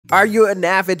Are you an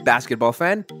avid basketball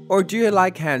fan, or do you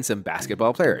like handsome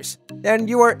basketball players? Then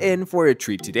you are in for a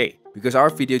treat today, because our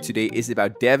video today is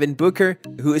about Devin Booker,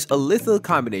 who is a lethal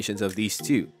combination of these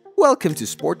two. Welcome to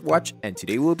Sport Watch, and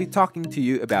today we'll be talking to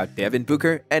you about Devin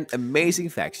Booker and amazing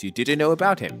facts you didn't know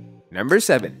about him. Number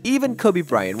 7. Even Kobe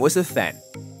Bryant was a fan.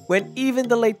 When even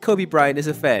the late Kobe Bryant is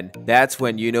a fan, that's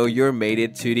when you know you're made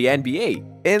it to the NBA.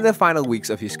 In the final weeks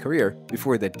of his career,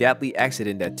 before the deadly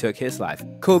accident that took his life,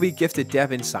 Kobe gifted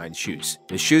Devin signed shoes.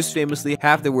 The shoes famously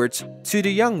have the words, "To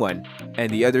the young one,"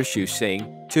 and the other shoes saying,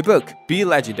 "To Book, be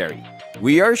legendary."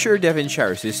 We are sure Devin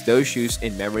cherishes those shoes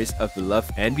in memories of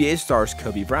beloved NBA stars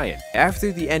Kobe Bryant.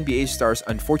 After the NBA star's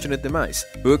unfortunate demise,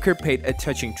 Booker paid a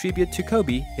touching tribute to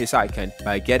Kobe, his icon,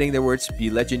 by getting the words "Be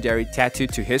legendary"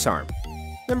 tattooed to his arm.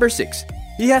 Number 6.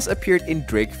 He has appeared in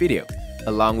Drake video.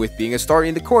 Along with being a star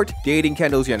in the court, dating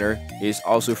Kendall Jenner, he is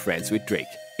also friends with Drake.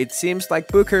 It seems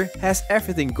like Booker has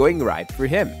everything going right for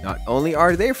him. Not only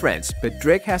are they friends, but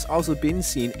Drake has also been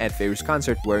seen at various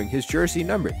concerts wearing his jersey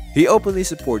number. He openly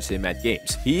supports him at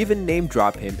games. He even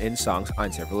name-dropped him in songs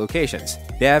on several occasions.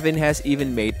 Devin has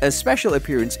even made a special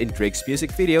appearance in Drake's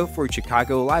music video for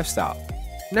Chicago Lifestyle.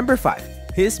 Number 5.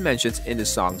 His mentions in the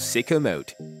song Sicko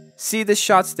Mode. "See the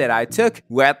shots that I took,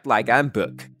 wet like I'm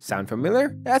Book." Sound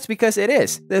familiar? That's because it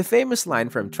is. The famous line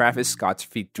from Travis Scott's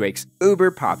feat Drake's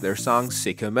uber-popular song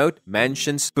Sicko Mode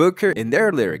mentions Booker in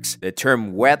their lyrics. The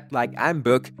term "wet like I'm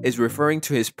Book" is referring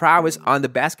to his prowess on the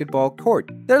basketball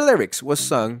court. Their lyrics was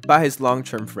sung by his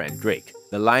long-term friend Drake.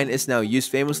 The line is now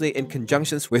used famously in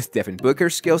conjunctions with Devin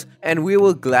Booker's skills, and we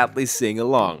will gladly sing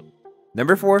along.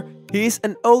 Number 4. He's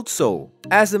an old soul.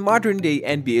 As a modern-day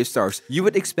NBA star, you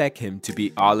would expect him to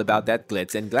be all about that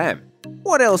glitz and glam.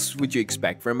 What else would you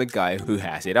expect from a guy who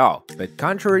has it all? But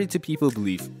contrary to people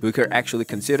believe, Booker actually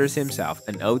considers himself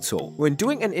an old soul. When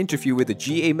doing an interview with the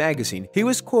GA magazine, he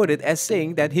was quoted as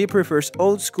saying that he prefers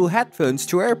old-school headphones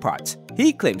to AirPods.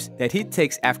 He claims that he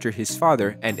takes after his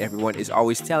father, and everyone is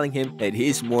always telling him that he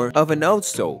is more of an old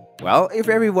soul. Well, if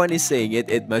everyone is saying it,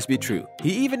 it must be true.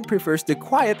 He even prefers the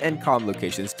quiet and calm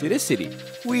locations to the city.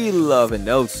 We love an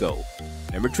old soul.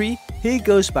 Number 3. He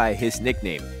goes by his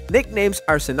nickname. Nicknames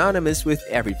are synonymous with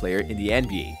every player in the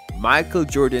NBA. Michael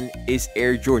Jordan is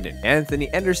Air Jordan. Anthony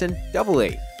Anderson,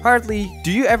 AA. Hardly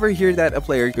do you ever hear that a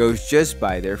player goes just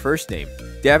by their first name.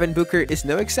 Devin Booker is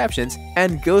no exceptions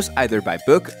and goes either by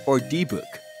Book or D-Book.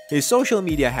 His social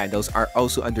media handles are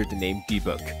also under the name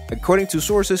D-Book. According to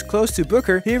sources close to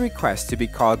Booker, he requests to be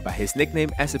called by his nickname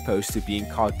as opposed to being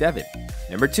called Devin.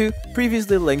 Number 2.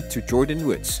 Previously linked to Jordyn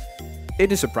Woods.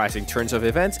 In a surprising turn of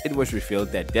events, it was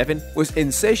revealed that Devin was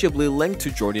insatiably linked to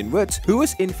Jordyn Woods, who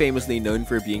was infamously known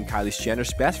for being Kylie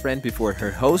Jenner's best friend before her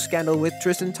whole scandal with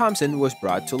Tristan Thompson was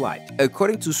brought to light.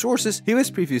 According to sources, he was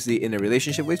previously in a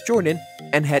relationship with Jordyn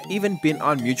and had even been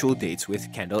on mutual dates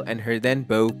with Kendall and her then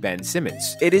beau Ben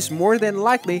Simmons. It is more than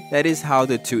likely that is how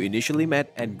the two initially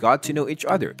met and got to know each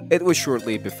other. It was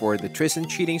shortly before the Tristan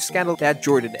cheating scandal that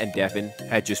Jordan and Devin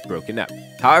had just broken up.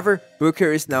 However,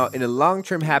 Booker is now in a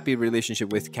long-term happy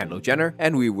relationship with Kendall Jenner,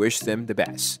 and we wish them the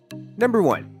best. Number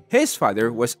 1. His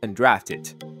father was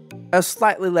undrafted. A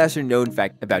slightly lesser known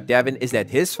fact about Devin is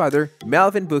that his father,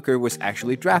 Melvin Booker, was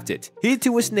actually drafted. He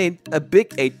too was named a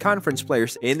Big 8 conference player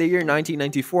in the year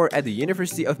 1994 at the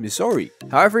University of Missouri.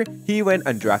 However, he went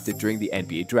undrafted during the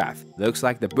NBA draft. Looks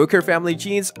like the Booker family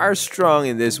genes are strong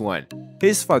in this one.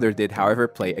 His father did, however,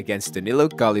 play against Danilo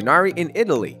Gallinari in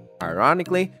Italy.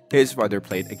 Ironically, his father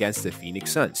played against the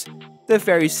Phoenix Suns, the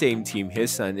very same team his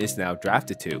son is now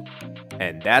drafted to.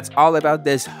 And that's all about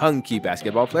this hunky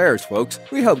basketball players, folks.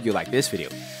 We hope you like this video.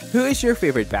 Who is your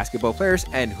favorite basketball players,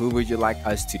 and who would you like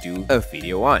us to do a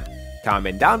video on?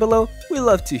 Comment down below. We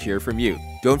love to hear from you.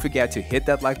 Don't forget to hit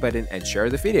that like button and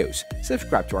share the videos.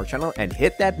 Subscribe to our channel and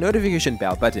hit that notification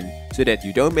bell button so that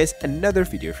you don't miss another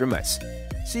video from us.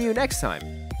 See you next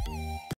time.